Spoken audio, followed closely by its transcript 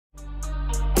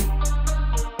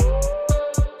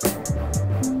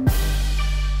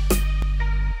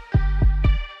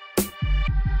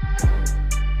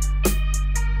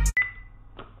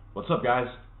What's up, guys?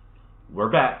 We're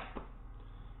back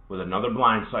with another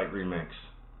Blindsight remix.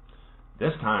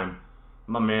 This time,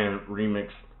 my man remixed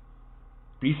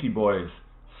Beastie Boys'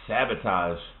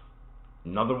 Sabotage.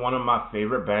 Another one of my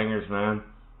favorite bangers, man.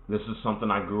 This is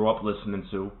something I grew up listening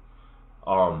to.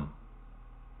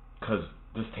 Cause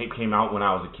this tape came out when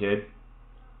I was a kid.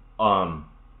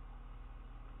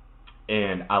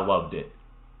 And I loved it.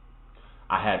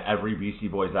 I had every Beastie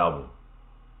Boys album.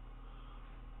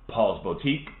 Paul's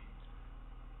Boutique,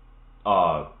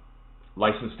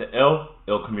 License to Ill,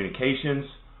 Ill Communications,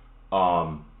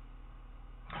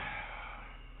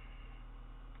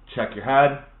 Check Your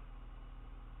Head,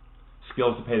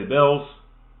 Skills to Pay the Bills.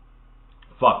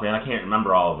 Fuck, man, I can't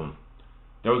remember all of them.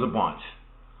 There was a bunch.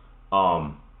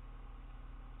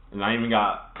 And I even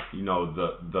got,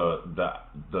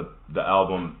 the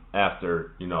album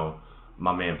after,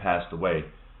 my man passed away.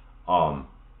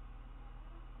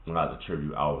 A lot of the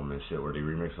tribute album and shit where they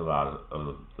remix a lot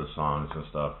of the songs and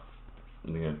stuff.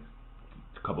 And they get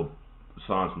a couple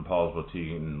songs from Paul's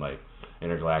Boutique and like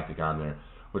Intergalactic on there,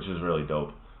 which is really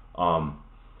dope.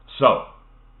 So,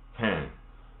 man,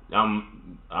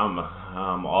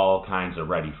 I'm all kinds of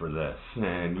ready for this,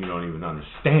 and you don't even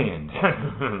understand.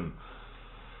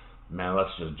 Man,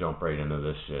 let's just jump right into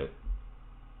this shit.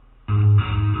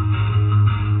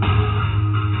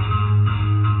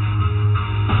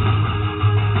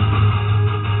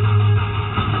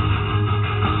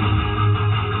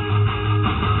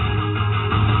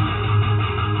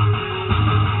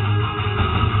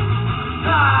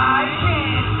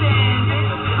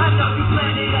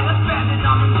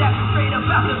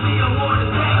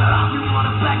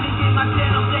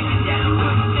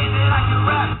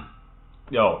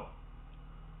 Yo,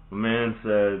 the man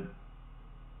said,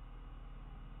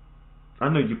 I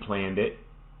know you planned it.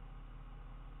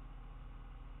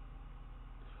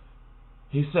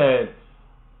 He said,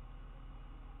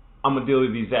 I'm going to deal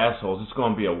with these assholes. It's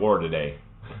going to be a war today.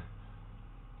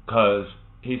 Because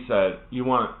he said, you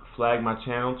want to flag my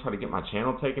channel, try to get my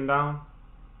channel taken down?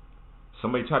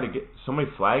 Somebody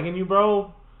flagging you,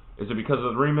 bro? Is it because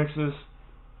of the remixes?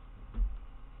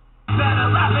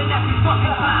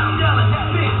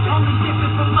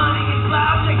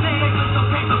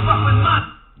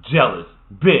 Jealous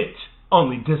bitch,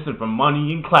 only distant from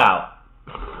money and clout.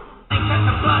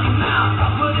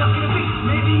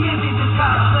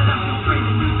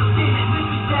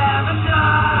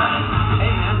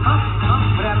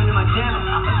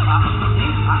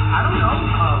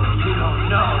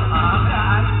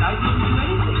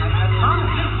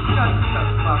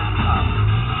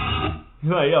 He's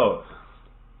like, yo,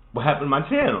 what happened to my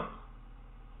channel?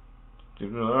 I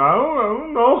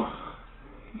don't know.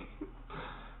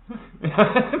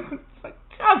 It's like,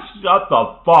 God, shut the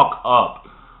fuck up.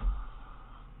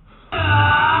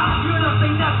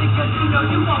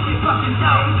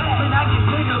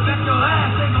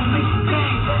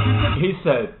 He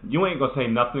said, you ain't gonna say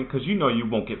nothing because you know you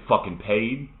won't get fucking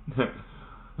paid.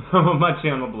 When my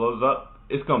channel blows up,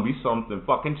 it's gonna be something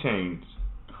fucking changed.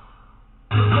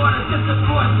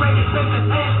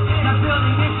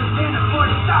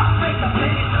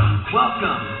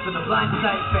 Welcome to the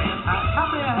Blindsight fans.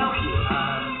 How may I help you?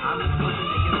 I'm just looking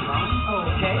to get a loan.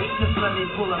 Okay, just let me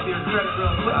pull up your credit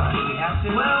real quick. We have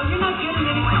to. Well, you're not getting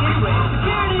anything anyway.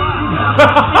 Security.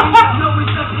 No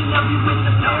reception of you with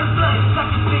the fair blood.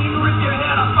 Suck your finger, rip your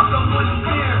head off, fuck a wooden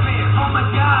spear. Oh my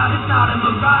God, it's not a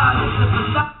mirage. It's a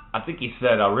facade. I think he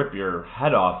said, I'll rip your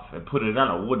head off and put it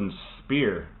on a wooden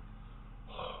spear.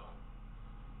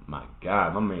 My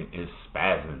God, my man is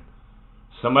spazzing.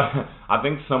 I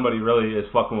think somebody really is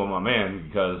fucking with my man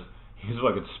because he's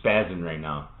fucking spazzing right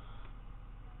now.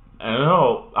 And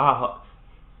I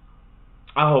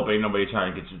hope ain't nobody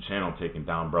trying to get your channel taken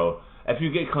down, bro. If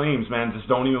you get claims, man, just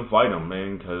don't even fight them,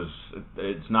 man, because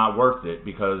it's not worth it,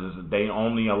 because they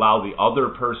only allow the other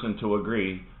person to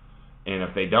agree, and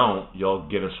if they don't, you'll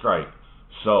get a strike.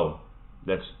 So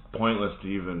that's pointless to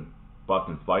even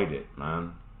fucking fight it,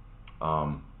 man.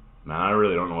 Man, I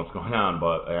really don't know what's going on,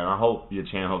 but I hope your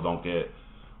channel don't get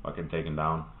fucking taken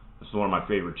down. This is one of my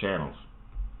favorite channels.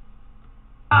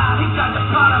 Okay,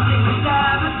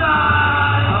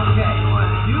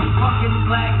 you fucking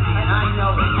flagged me, and I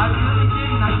know it. I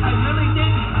really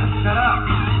didn't. Shut up,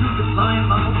 stupid lying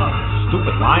motherfucker.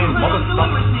 Stupid lying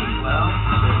motherfucker. Well,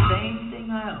 the same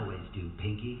thing I always do,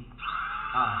 Pinky.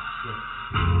 Shit.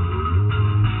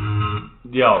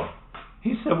 Yo,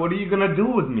 he said, what are you gonna do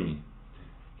with me?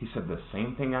 He said, the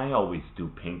same thing I always do,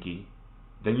 Pinky.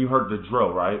 Then you heard the drill,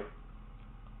 right?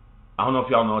 I don't know if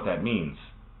y'all know what that means.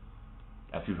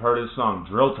 If you've heard his song,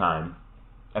 Drill Time,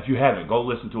 if you haven't, go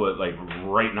listen to it like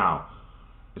right now.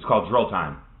 It's called Drill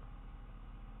Time.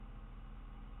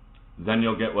 then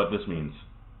you'll get what this means.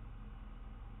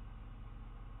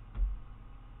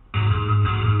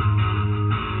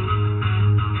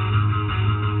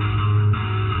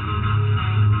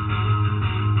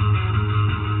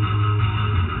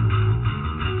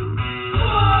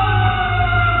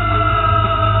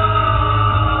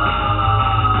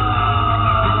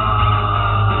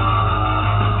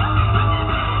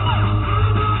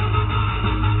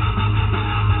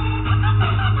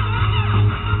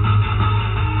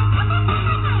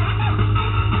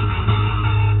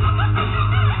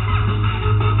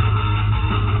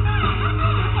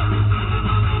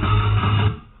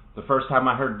 First time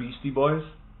I heard Beastie Boys,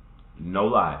 no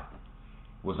lie,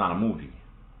 was on a movie,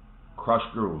 Crush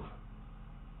Groove.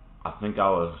 I think I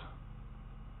was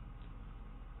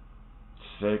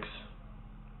 6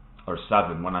 or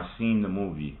 7 when I seen the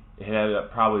movie. It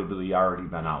had probably already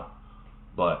been out,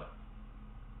 but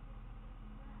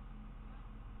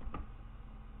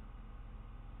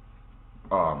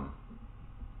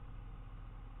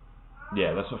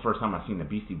yeah, that's the first time I seen the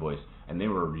Beastie Boys. And they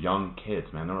were young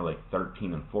kids, man. They were like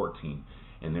 13 and 14,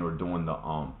 and they were doing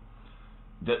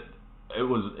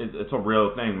it's a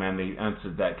real thing, man. They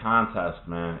entered that contest,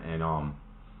 man, and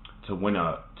to win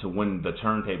the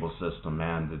turntable system,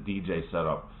 man, the DJ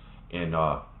setup, and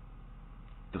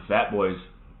the Fat Boys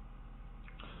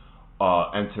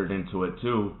entered into it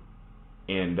too,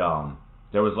 and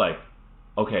there was like,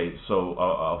 okay, so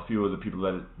a few of the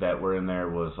people that were in there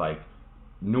was like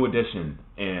New Edition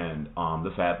and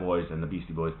the Fat Boys and the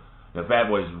Beastie Boys. The Fat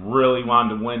Boys really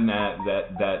wanted to win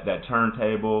that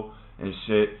turntable and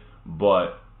shit,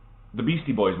 but the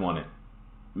Beastie Boys won it.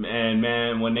 And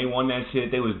man, when they won that shit,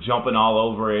 they was jumping all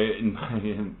over it, and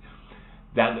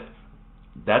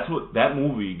that's what that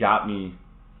movie got me.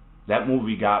 That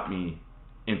movie got me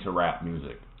into rap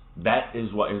music. That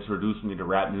is what introduced me to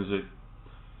rap music.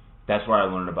 That's where I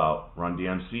learned about Run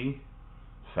DMC,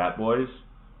 Fat Boys,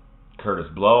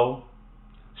 Curtis Blow,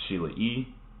 Sheila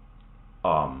E.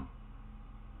 God.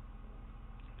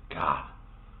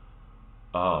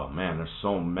 Oh man, there's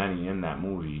so many in that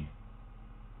movie.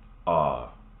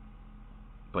 But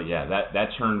yeah,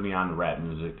 that turned me on to rap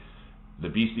music. The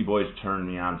Beastie Boys turned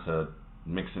me on to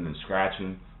mixing and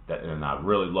scratching. And I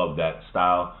really love that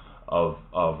style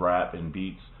of rap and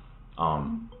beats.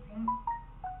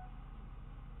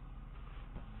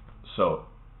 So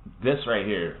this right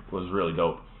here was really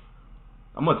dope.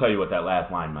 I'm going to tell you what that last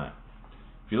line meant.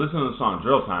 If you listen to the song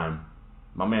Drill Time,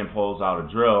 my man pulls out a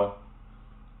drill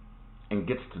and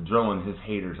gets to drilling his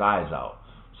haters' eyes out.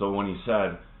 So when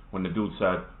the dude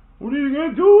said, "What are you going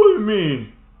to do with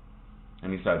me?"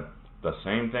 And he said, "The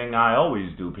same thing I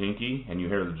always do, Pinky," and you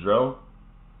hear the drill,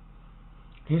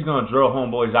 he's going to drill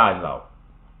Homeboy's eyes out.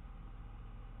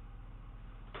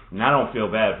 And I don't feel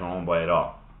bad for Homeboy at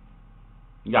all.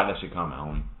 You got that shit coming,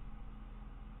 homie.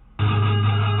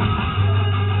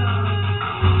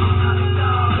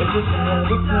 It's a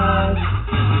sabotage.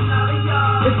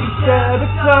 It's a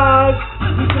sabotage.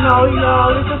 You can always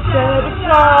know it's a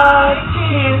sabotage.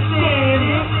 Can't stand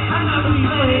it. I know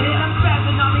you played it. I'm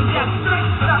spazzing on me. Yeah, straight.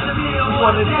 Stop the video.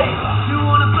 What a day. You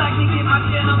wanna flag me? Get my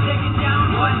channel taken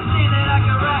down. You understand that I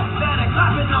can rap better.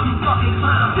 Clapping on you fucking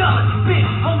clown. Jealous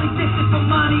bitch. Only distant for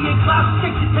money and clout.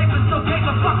 Stick to paper so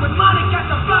paper. Fuck with money.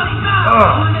 Catch a bloody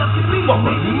mouth. Fuck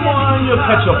with money. You'll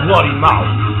catch a bloody mouth.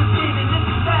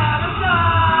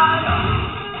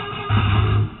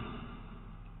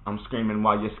 I'm screaming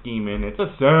while you're scheming. It's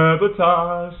a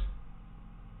sabotage.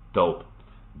 Dope.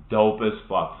 Dope as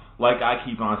fuck. Like I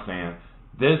keep on saying,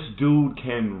 this dude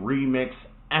can remix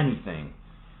anything.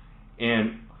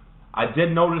 And I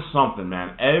did notice something,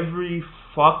 man. Every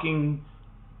fucking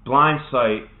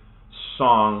BLINDSIGHT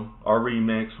song or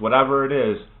remix, whatever it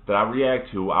is that I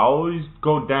react to, I always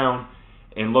go down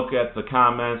and look at the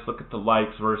comments, look at the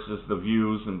likes versus the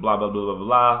views and blah, blah, blah, blah,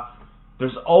 blah.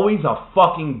 There's always a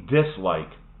fucking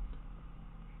dislike.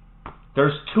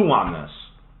 There's 2 on this.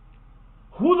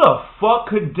 Who the fuck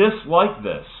could dislike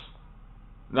this?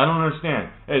 I don't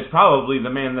understand. It's probably the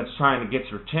man that's trying to get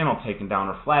your channel taken down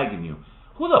or flagging you.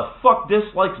 Who the fuck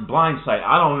dislikes BLINDSIGHT?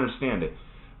 I don't understand it.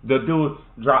 The dude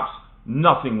drops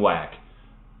nothing whack.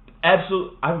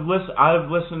 Absolutely. I've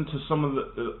listened to some of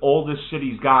the oldest shit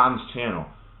he's got on his channel.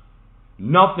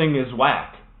 Nothing is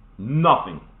whack.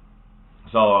 Nothing.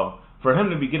 So for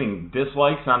him to be getting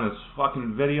dislikes on his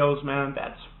fucking videos, man,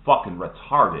 that's fucking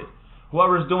retarded.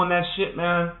 Whoever's doing that shit,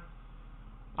 man,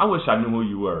 I wish I knew who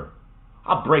you were.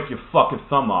 I'll break your fucking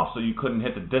thumb off so you couldn't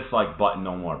hit the dislike button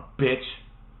no more, bitch.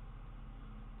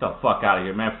 Get the fuck out of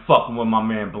here, man. Fucking with my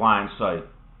man BLINDSIGHT.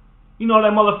 You know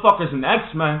that motherfucker's an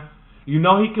X-Man. You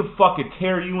know he could fucking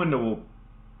tear you into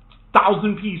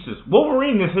 1,000 pieces.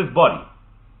 Wolverine is his buddy.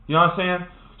 You know what I'm saying?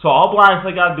 So all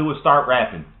Blindside got to do is start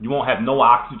rapping. You won't have no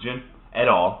oxygen at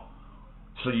all.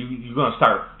 So you're going to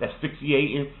start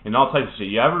asphyxiating and all types of shit.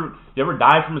 You ever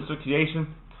die from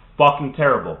asphyxiation? Fucking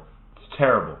terrible. It's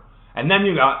terrible. And then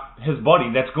you got his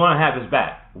buddy that's going to have his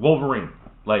back. Wolverine.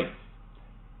 Like,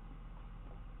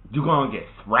 you're going to get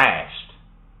thrashed.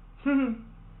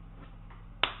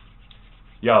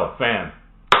 Yo, fam.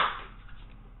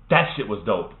 That shit was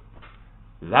dope.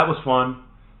 That was fun.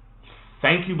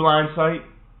 Thank you, Blindside.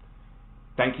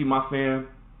 Thank you, my fam.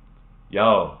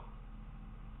 Yo.